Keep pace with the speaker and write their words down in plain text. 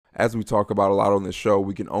as we talk about a lot on this show,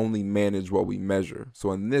 we can only manage what we measure.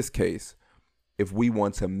 So in this case, if we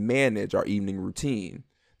want to manage our evening routine,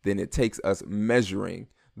 then it takes us measuring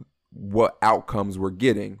what outcomes we're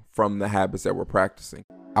getting from the habits that we're practicing.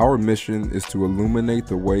 Our mission is to illuminate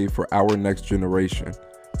the way for our next generation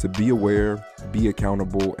to be aware, be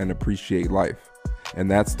accountable, and appreciate life.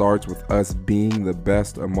 And that starts with us being the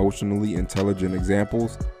best emotionally intelligent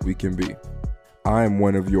examples we can be. I am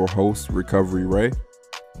one of your hosts, Recovery Ray.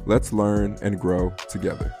 Let's learn and grow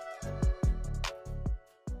together.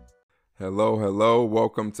 Hello.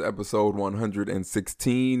 Welcome to episode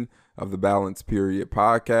 116 of the Balance Period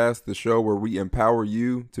podcast, the show where we empower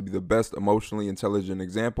you to be the best emotionally intelligent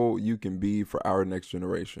example you can be for our next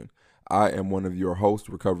generation. I am one of your hosts,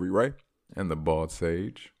 Recovery Ray. And the Bald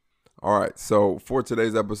Sage. All right, so for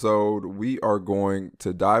today's episode, we are going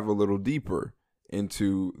to dive a little deeper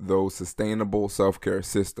into those sustainable self-care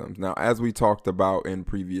systems. Now, as we talked about in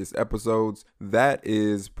previous episodes, that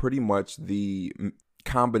is pretty much the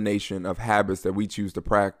combination of habits that we choose to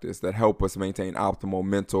practice that help us maintain optimal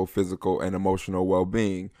mental, physical, and emotional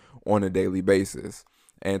well-being on a daily basis.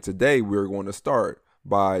 And today we're going to start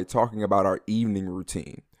by talking about our evening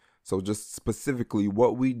routine. So just specifically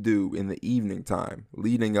what we do in the evening time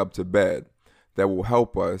leading up to bed that will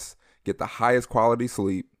help us get the highest quality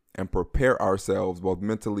sleep and prepare ourselves both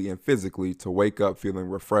mentally and physically to wake up feeling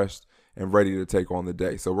refreshed and ready to take on the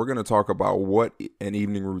day. So we're going to talk about what an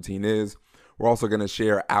evening routine is. We're also going to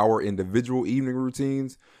share our individual evening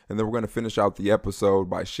routines, and then we're going to finish out the episode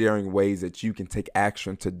by sharing ways that you can take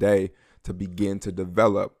action today to begin to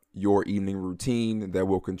develop your evening routine that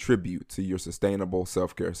will contribute to your sustainable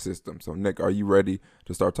self-care system. So, Nick, are you ready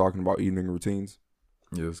to start talking about evening routines?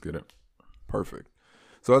 Yeah, let's get it. Perfect.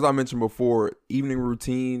 So as I mentioned before, evening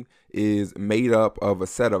routine is made up of a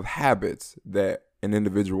set of habits that an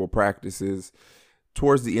individual practices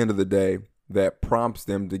towards the end of the day that prompts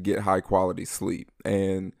them to get high quality sleep.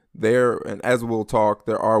 And as we'll talk,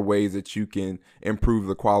 there are ways that you can improve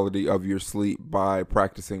the quality of your sleep by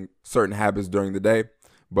practicing certain habits during the day.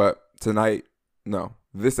 But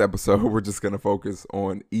this episode, we're just going to focus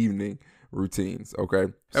on evening routines.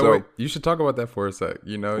 Okay. So wait, you should talk about that for a sec.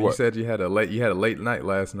 You know, what? You said you had a late night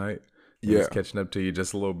last night. Yeah. It's catching up to you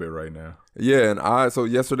just a little bit right now. Yeah. And so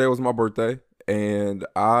yesterday was my birthday, and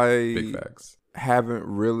Big facts. haven't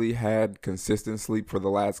really had consistent sleep for the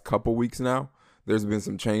last couple weeks now. There's been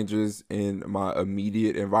some changes in my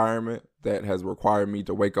immediate environment that has required me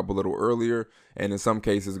to wake up a little earlier and in some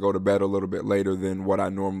cases go to bed a little bit later than what I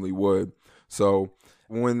normally would. So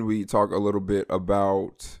when we talk a little bit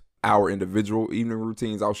about our individual evening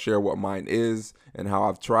routines, I'll share what mine is and how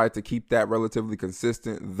I've tried to keep that relatively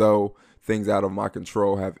consistent, though things out of my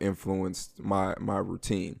control have influenced my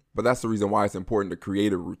routine. But that's the reason why it's important to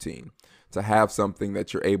create a routine, to have something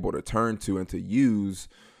that you're able to turn to and to use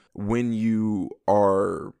when you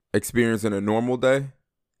are experiencing a normal day.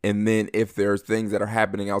 And then if there's things that are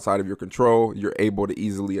happening outside of your control, you're able to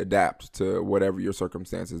easily adapt to whatever your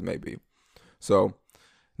circumstances may be. So,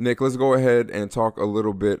 Nick, let's go ahead and talk a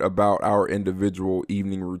little bit about our individual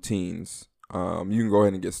evening routines. You can go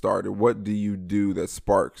ahead and get started. What do you do that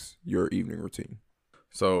sparks your evening routine?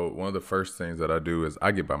 So one of the first things that I do is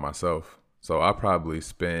I get by myself. So I probably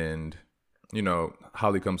spend,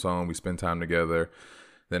 Holly comes home, we spend time together.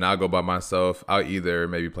 Then I'll go by myself. I'll either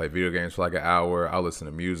maybe play video games for like an hour. I'll listen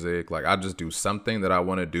to music. Like I'll just do something that I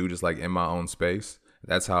want to do just like in my own space.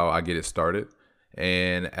 That's how I get it started.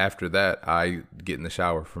 And after that, I get in the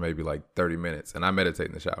shower for maybe like 30 minutes and I meditate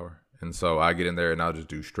in the shower. And so I get in there and I'll just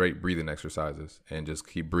do straight breathing exercises and just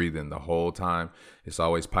keep breathing the whole time. It's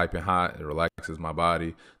always piping hot. It relaxes my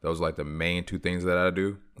body. Those are like the main two things that I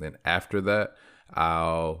do. Then after that,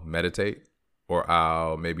 I'll meditate or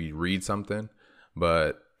I'll maybe read something.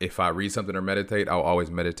 But if I read something or meditate, I'll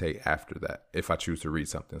always meditate after that if I choose to read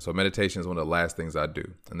something. So meditation is one of the last things I do.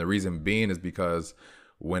 And the reason being is because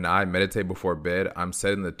when I meditate before bed, I'm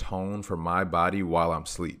setting the tone for my body while I'm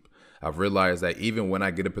asleep. I've realized that even when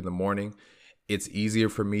I get up in the morning, it's easier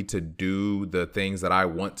for me to do the things that I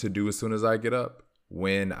want to do as soon as I get up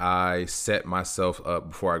when I set myself up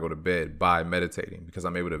before I go to bed by meditating, because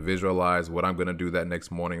I'm able to visualize what I'm going to do that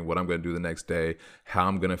next morning, what I'm going to do the next day, how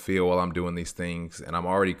I'm going to feel while I'm doing these things. And I'm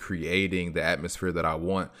already creating the atmosphere that I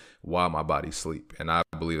want while my body's asleep. And I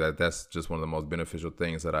believe that that's just one of the most beneficial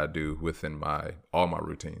things that I do within all my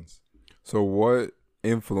routines. So what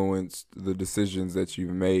influenced the decisions that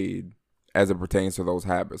you've made as it pertains to those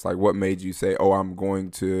habits? Like what made you say, oh, I'm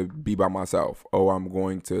going to be by myself. Oh, I'm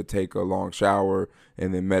going to take a long shower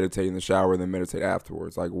and then meditate in the shower and then meditate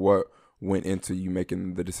afterwards. Like what went into you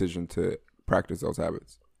making the decision to practice those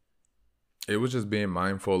habits? It was just being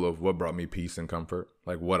mindful of what brought me peace and comfort,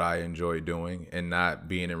 like what I enjoy doing, and not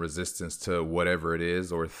being in resistance to whatever it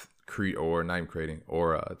is, or or not even creating,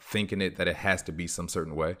 or thinking that it has to be some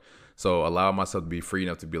certain way. So allow myself to be free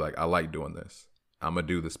enough to be like, I like doing this. I'm gonna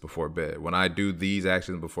do this before bed. When I do these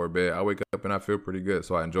actions before bed, I wake up and I feel pretty good.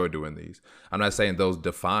 So I enjoy doing these. I'm not saying those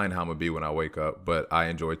define how I'm gonna be when I wake up, but I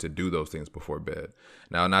enjoy to do those things before bed.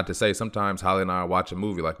 Now, not to say sometimes Holly and I watch a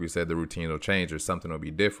movie, like we said, the routine will change or something will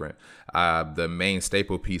be different. The main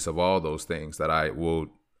staple piece of all those things that I will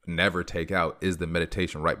never take out is the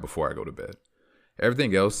meditation right before I go to bed.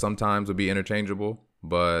 Everything else sometimes will be interchangeable,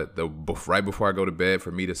 but right before I go to bed,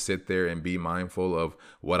 for me to sit there and be mindful of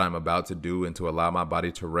what I'm about to do and to allow my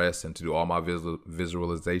body to rest and to do all my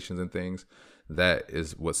visualizations and things, that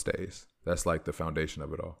is what stays. That's like the foundation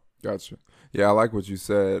of it all. Gotcha. Yeah, I like what you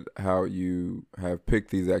said, how you have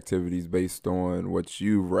picked these activities based on what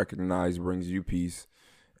you recognize brings you peace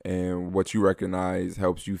and what you recognize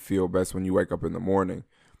helps you feel best when you wake up in the morning.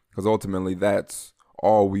 Because ultimately, that's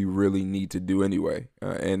all we really need to do anyway.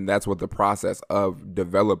 And that's what the process of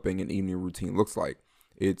developing an evening routine looks like.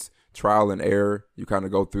 It's trial and error. You kind of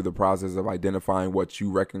go through the process of identifying what you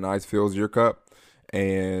recognize fills your cup.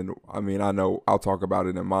 And I mean, I know I'll talk about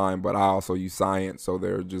it in mine, but I also use science. So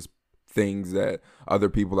there are just things that other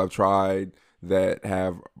people have tried that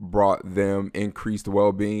have brought them increased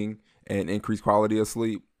well-being and increased quality of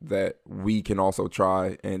sleep that we can also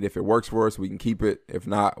try. And if it works for us, we can keep it. If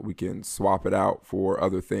not, we can swap it out for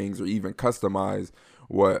other things or even customize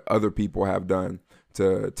what other people have done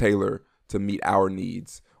to tailor to meet our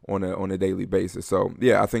needs on a daily basis. So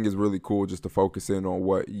yeah, I think it's really cool just to focus in on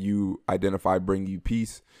what you identify bring you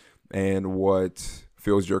peace and what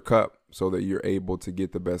fills your cup so that you're able to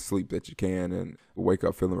get the best sleep that you can and wake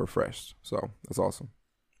up feeling refreshed. So that's awesome.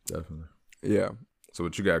 Definitely. Yeah. So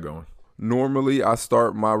what you got going? Normally, I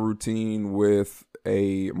start my routine with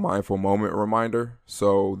a mindful moment reminder.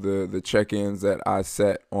 So the check-ins that I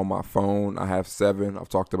set on my phone, I have 7. I've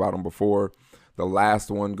talked about them before. The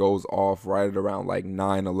last one goes off right at around like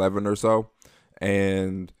 9:11 or so.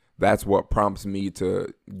 And that's what prompts me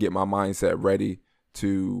to get my mindset ready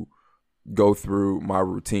to go through my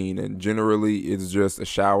routine. And generally, it's just a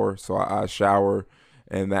shower. So I shower,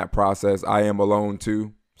 and that process, I am alone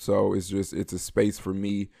too. So it's a space for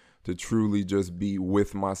me to truly just be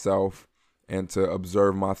with myself and to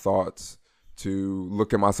observe my thoughts, to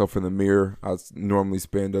look at myself in the mirror. I normally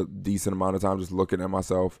spend a decent amount of time just looking at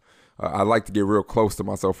myself. I like to get real close to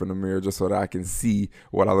myself in the mirror just so that I can see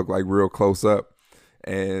what I look like real close up.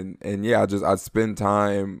 And yeah, I spend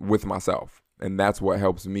time with myself, and that's what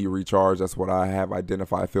helps me recharge. That's what I have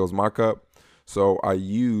identified fills my cup. So I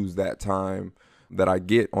use that time that I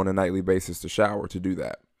get on a nightly basis to shower to do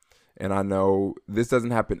that. And I know this doesn't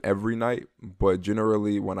happen every night, but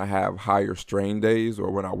generally when I have higher strain days or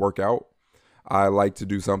when I work out, I like to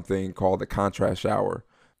do something called the contrast shower,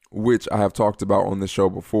 which I have talked about on the show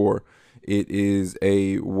before. It is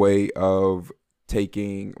a way of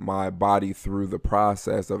taking my body through the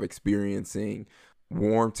process of experiencing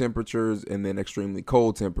warm temperatures and then extremely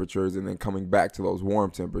cold temperatures and then coming back to those warm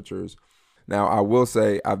temperatures. Now, I will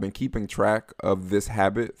say I've been keeping track of this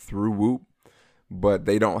habit through Whoop, but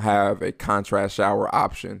they don't have a contrast shower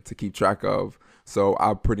option to keep track of. So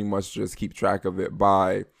I pretty much just keep track of it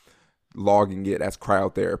by logging it as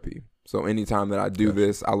cryotherapy. So anytime that I do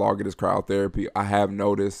this, I log it as cryotherapy. I have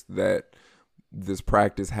noticed that this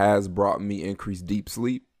practice has brought me increased deep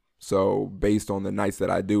sleep. So based on the nights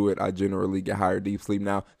that I do it, I generally get higher deep sleep.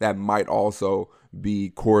 Now, that might also be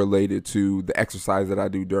correlated to the exercise that I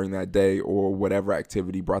do during that day or whatever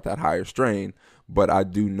activity brought that higher strain. But I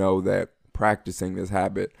do know that practicing this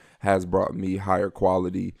habit has brought me higher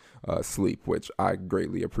quality sleep, which I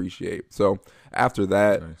greatly appreciate. So after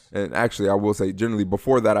that, nice. And actually I will say generally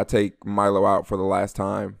before that, I take Milo out for the last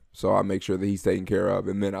time. So I make sure that he's taken care of,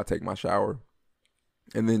 and then I take my shower.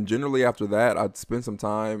 And then generally after that, I'd spend some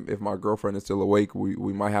time. If my girlfriend is still awake, we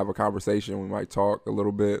might have a conversation. We might talk a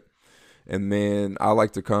little bit. And then I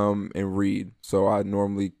like to come and read. So I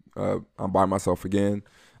normally, I'm by myself again.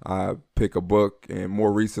 I pick a book, and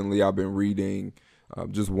more recently I've been reading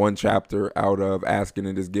just one chapter out of Asking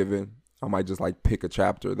and Is Given. I might just like pick a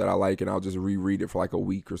chapter that I like, and I'll just reread it for like a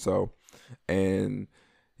week or so. And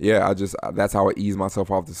yeah, that's how I ease myself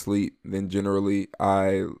off to sleep. Then generally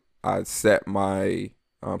I set my,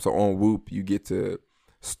 so on Whoop, you get to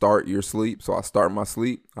start your sleep. So I start my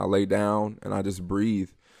sleep, I lay down, and I just breathe.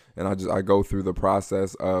 And I go through the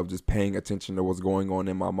process of just paying attention to what's going on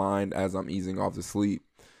in my mind as I'm easing off to sleep.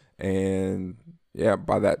 And yeah,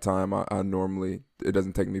 by that time, I normally, it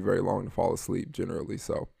doesn't take me very long to fall asleep generally.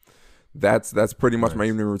 So That's pretty much my Nice.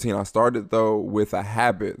 evening routine. I started though with a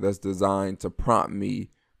habit that's designed to prompt me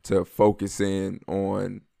to focus in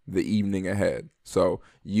on the evening ahead. So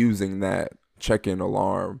using that check-in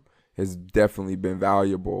alarm has definitely been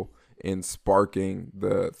valuable in sparking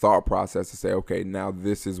the thought process to say, okay, now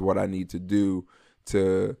this is what I need to do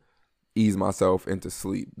to ease myself into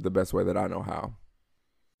sleep the best way that I know how.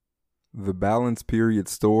 The Balance Period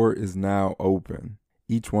store is now open.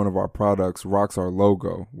 Each one of our products rocks our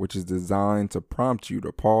logo, which is designed to prompt you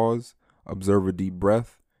to pause, observe a deep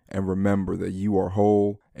breath, and remember that you are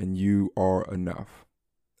whole and you are enough.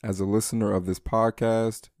 As a listener of this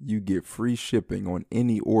podcast, you get free shipping on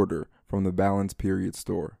any order from the Balance Period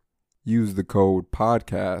store. Use the code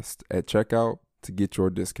PODCAST at checkout to get your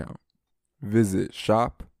discount. Visit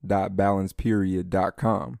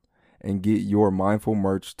shop.balanceperiod.com and get your mindful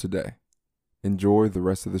merch today. Enjoy the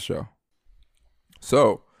rest of the show.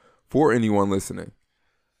 So, for anyone listening,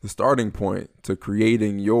 the starting point to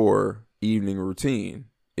creating your evening routine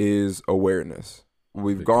is awareness.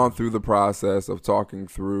 We've gone through the process of talking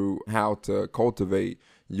through how to cultivate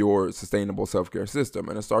your sustainable self-care system,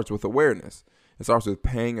 and it starts with awareness. It starts with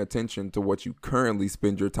paying attention to what you currently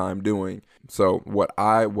spend your time doing. So what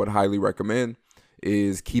I would highly recommend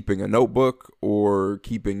is keeping a notebook or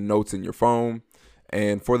keeping notes in your phone,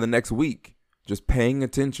 and for the next week, just paying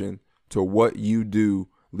attention to what you do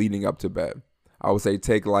leading up to bed. I would say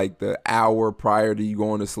take like the hour prior to you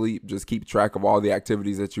going to sleep, just keep track of all the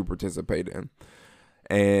activities that you participate in.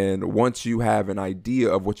 And once you have an idea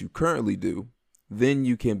of what you currently do, then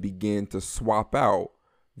you can begin to swap out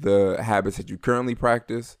the habits that you currently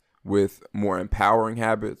practice with more empowering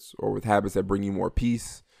habits, or with habits that bring you more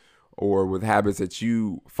peace, or with habits that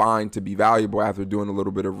you find to be valuable after doing a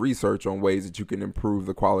little bit of research on ways that you can improve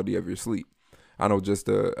the quality of your sleep. I know just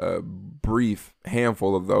a brief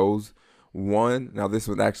handful of those. One, now this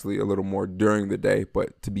was actually a little more during the day,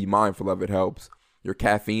 but to be mindful of it helps. Your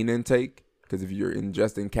caffeine intake, because if you're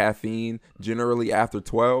ingesting caffeine generally after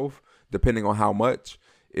 12, depending on how much,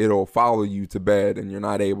 it'll follow you to bed and you're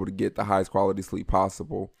not able to get the highest quality sleep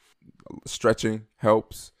possible. Stretching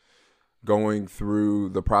helps. Going through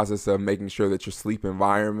the process of making sure that your sleep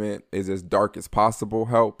environment is as dark as possible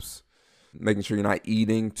helps. Making sure you're not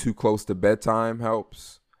eating too close to bedtime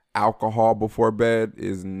helps. Alcohol before bed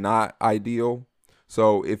is not ideal.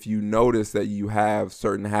 So if you notice that you have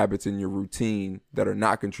certain habits in your routine that are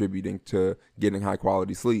not contributing to getting high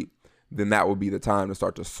quality sleep, then that would be the time to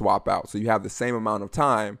start to swap out. So you have the same amount of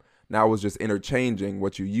time. Now it's just interchanging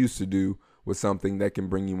what you used to do with something that can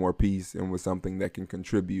bring you more peace and with something that can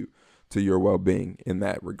contribute to your well-being in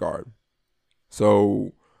that regard.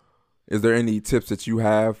 So is there any tips that you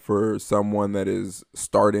have for someone that is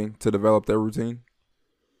starting to develop their routine?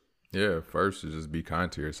 Yeah, first is just be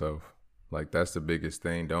kind to yourself. Like, that's the biggest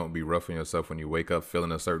thing. Don't be rough on yourself when you wake up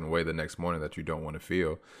feeling a certain way the next morning that you don't want to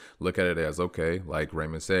feel. Look at it as, okay, like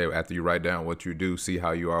Raymond said, after you write down what you do, see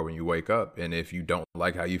how you are when you wake up. And if you don't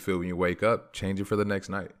like how you feel when you wake up, change it for the next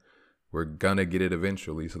night. We're going to get it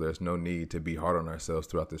eventually, so there's no need to be hard on ourselves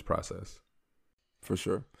throughout this process. For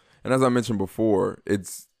sure. And as I mentioned before,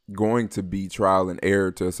 it's going to be trial and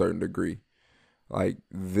error to a certain degree. Like,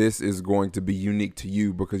 this is going to be unique to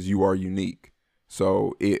you because you are unique.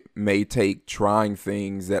 So it may take trying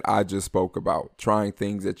things that I just spoke about, trying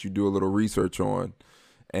things that you do a little research on.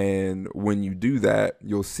 And when you do that,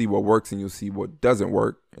 you'll see what works and you'll see what doesn't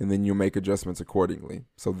work, and then you'll make adjustments accordingly.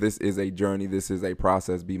 So this is a journey. This is a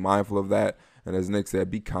process. Be mindful of that. And as Nick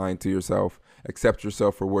said, be kind to yourself. Accept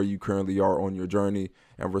yourself for where you currently are on your journey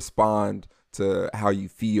and respond to how you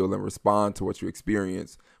feel and respond to what you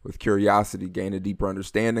experience with curiosity, gain a deeper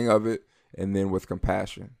understanding of it, and then with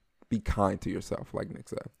compassion. Be kind to yourself, like Nick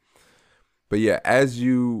said. But yeah, as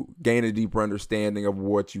you gain a deeper understanding of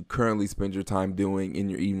what you currently spend your time doing in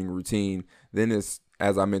your evening routine, then it's,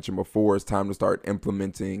 as I mentioned before, it's time to start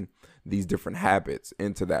implementing these different habits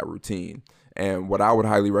into that routine. And what I would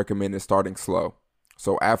highly recommend is starting slow.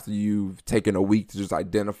 So after you've taken a week to just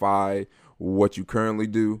identify what you currently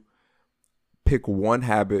do, pick one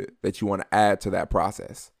habit that you want to add to that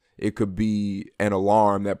process. It could be an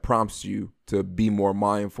alarm that prompts you to be more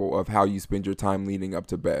mindful of how you spend your time leading up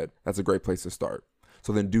to bed. That's a great place to start.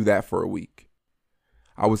 So then do that for a week.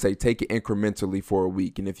 I would say take it incrementally for a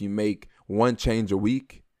week. And if you make one change a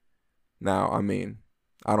week, now, I mean,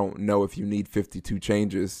 I don't know if you need 52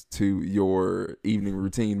 changes to your evening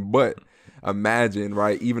routine, but imagine,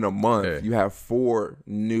 right, even a month, you have 4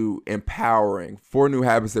 new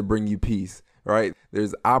habits that bring you peace, right?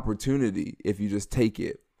 There's opportunity if you just take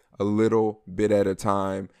it a little bit at a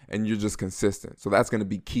time and you're just consistent. So that's going to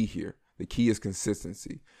be key here. The key is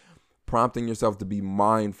consistency. prompting yourself to be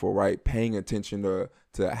mindful, right? Paying attention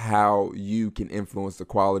to how you can influence the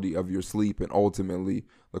quality of your sleep and ultimately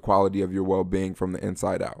the quality of your well-being from the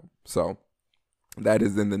inside out. So that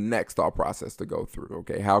is then the next thought process to go through.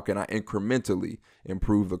 Okay, how can I incrementally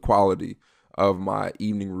improve the quality of my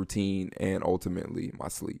evening routine and ultimately my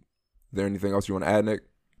sleep? Is there anything else you want to add, Nick?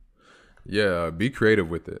 Yeah, be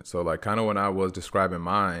creative with it. So like kind of when I was describing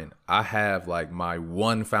mine, I have like my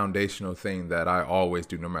one foundational thing that I always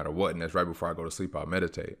do no matter what, and that's right before I go to sleep, I'll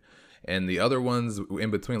meditate. And the other ones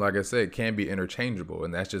in between, like I said, can be interchangeable.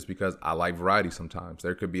 And that's just because I like variety sometimes.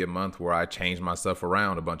 There could be a month where I change myself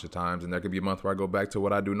around a bunch of times, and there could be a month where I go back to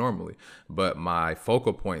what I do normally. But my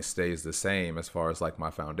focal point stays the same as far as like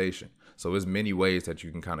my foundation. So there's many ways that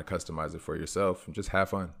you can kind of customize it for yourself and just have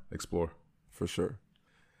fun, explore. For sure.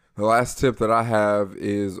 The last tip that I have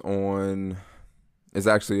is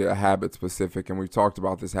actually a habit specific, and we've talked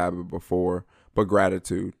about this habit before, but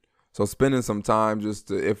gratitude. So spending some time just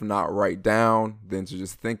to, if not write down, then to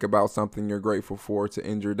just think about something you're grateful for to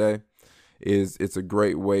end your day it's a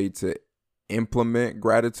great way to implement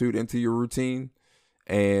gratitude into your routine.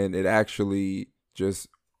 And it actually just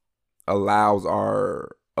allows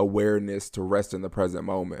our awareness to rest in the present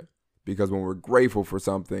moment. Because when we're grateful for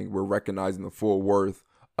something, we're recognizing the full worth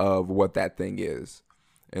of what that thing is.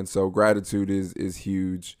 And so gratitude is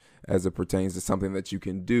huge as it pertains to something that you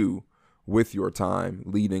can do with your time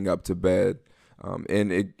leading up to bed.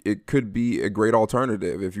 And it could be a great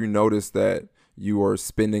alternative. If you notice that you are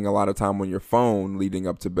spending a lot of time on your phone leading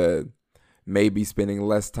up to bed, maybe spending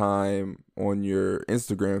less time on your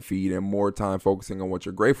Instagram feed and more time focusing on what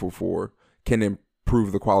you're grateful for can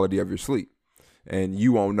improve the quality of your sleep. And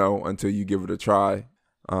you won't know until you give it a try.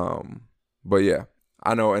 But yeah,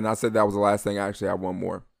 I know. And I said that was the last thing. I actually have one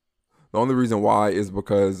more. The only reason why is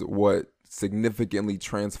because what significantly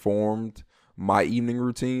transformed my evening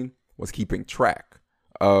routine was keeping track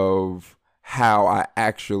of how I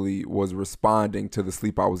actually was responding to the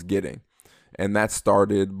sleep I was getting. And that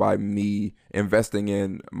started by me investing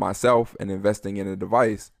in myself and investing in a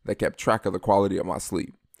device that kept track of the quality of my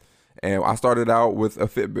sleep. And I started out with a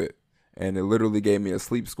Fitbit, and it literally gave me a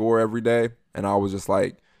sleep score every day. And I was just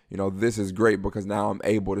like, this is great because now I'm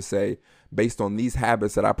able to say, based on these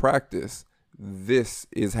habits that I practice, this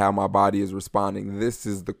is how my body is responding. This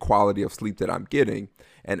is the quality of sleep that I'm getting.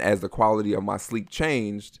 And as the quality of my sleep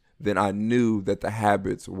changed, then I knew that the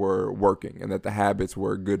habits were working and that the habits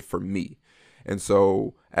were good for me. And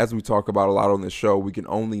so as we talk about a lot on this show, we can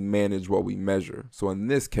only manage what we measure. So in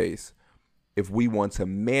this case, if we want to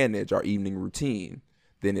manage our evening routine,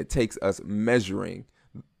 then it takes us measuring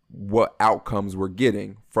what outcomes we're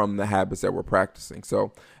getting from the habits that we're practicing.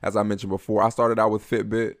 So as I mentioned before, I started out with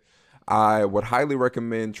Fitbit. I would highly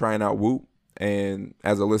recommend trying out Whoop. And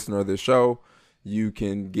as a listener of this show, you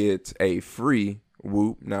can get a free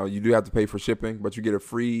Whoop. Now, you do have to pay for shipping, but you get a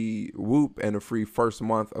free Whoop and a free first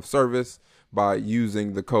month of service by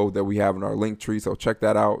using the code that we have in our link tree. So check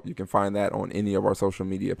that out. You can find that on any of our social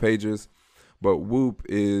media pages. But Whoop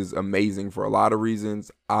is amazing for a lot of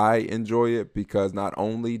reasons. I enjoy it because not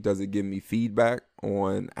only does it give me feedback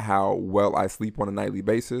on how well I sleep on a nightly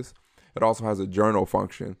basis, it also has a journal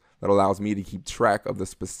function that allows me to keep track of the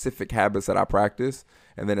specific habits that I practice.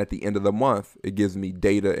 And then at the end of the month, it gives me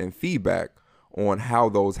data and feedback on how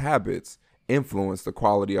those habits influence the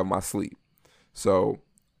quality of my sleep. So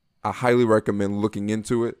I highly recommend looking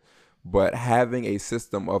into it. But having a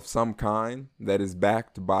system of some kind that is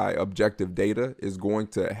backed by objective data is going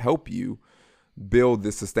to help you build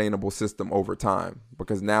this sustainable system over time,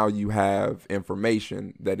 because now you have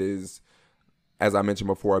information that is, as I mentioned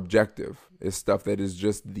before, objective. It's stuff that is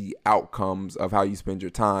just the outcomes of how you spend your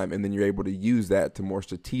time. And then you're able to use that to more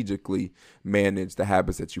strategically manage the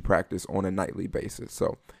habits that you practice on a nightly basis.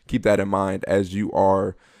 So keep that in mind as you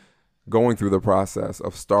are going through the process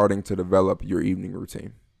of starting to develop your evening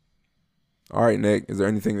routine. All right, Nick, is there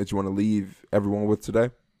anything that you want to leave everyone with today?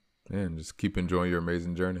 And just keep enjoying your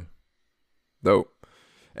amazing journey. Dope.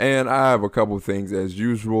 And I have a couple of things as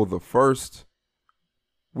usual. The first,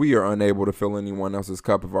 we are unable to fill anyone else's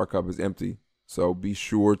cup if our cup is empty. So be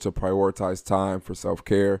sure to prioritize time for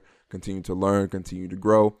self-care, continue to learn, continue to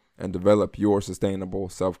grow, and develop your sustainable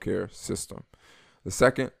self-care system. The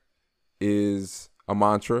second is a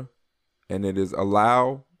mantra, and it is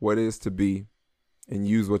allow what is to be and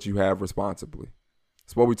use what you have responsibly.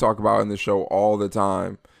 It's what we talk about in this show all the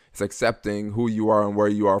time. It's accepting who you are and where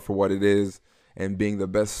you are for what it is and being the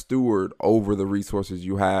best steward over the resources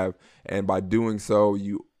you have. And by doing so,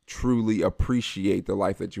 you truly appreciate the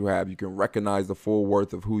life that you have. You can recognize the full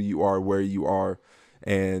worth of who you are, where you are,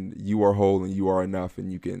 and you are whole and you are enough,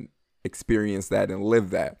 and you can experience that and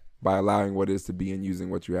live that by allowing what is to be and using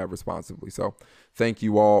what you have responsibly. So thank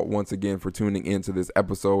you all once again for tuning into this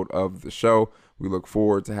episode of the show. We look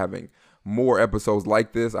forward to having more episodes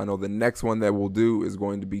like this. I know the next one that we'll do is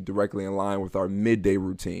going to be directly in line with our midday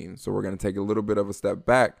routine. So we're going to take a little bit of a step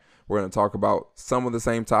back. We're going to talk about some of the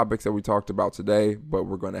same topics that we talked about today, but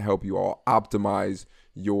we're going to help you all optimize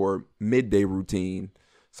your midday routine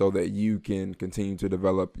so that you can continue to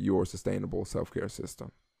develop your sustainable self-care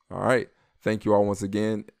system. All right. Thank you all once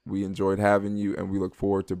again. We enjoyed having you, and we look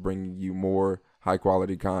forward to bringing you more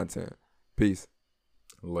high-quality content. Peace.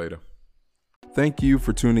 Later. Thank you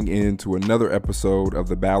for tuning in to another episode of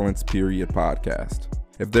the Balance Period podcast.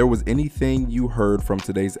 If there was anything you heard from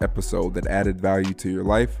today's episode that added value to your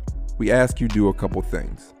life, we ask you do a couple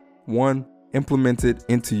things. 1, implement it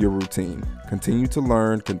into your routine. Continue to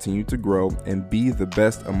learn, continue to grow, and be the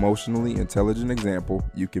best emotionally intelligent example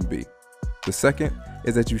you can be. The second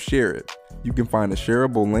is that you share it. You can find a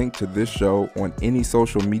shareable link to this show on any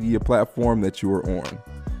social media platform that you are on.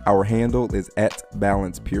 Our handle is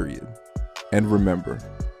 @BalancePeriod. And remember,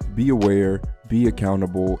 be aware, be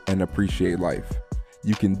accountable, and appreciate life.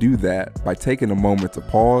 You can do that by taking a moment to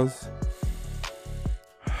pause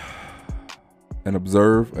and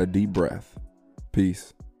observe a deep breath.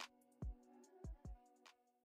 Peace.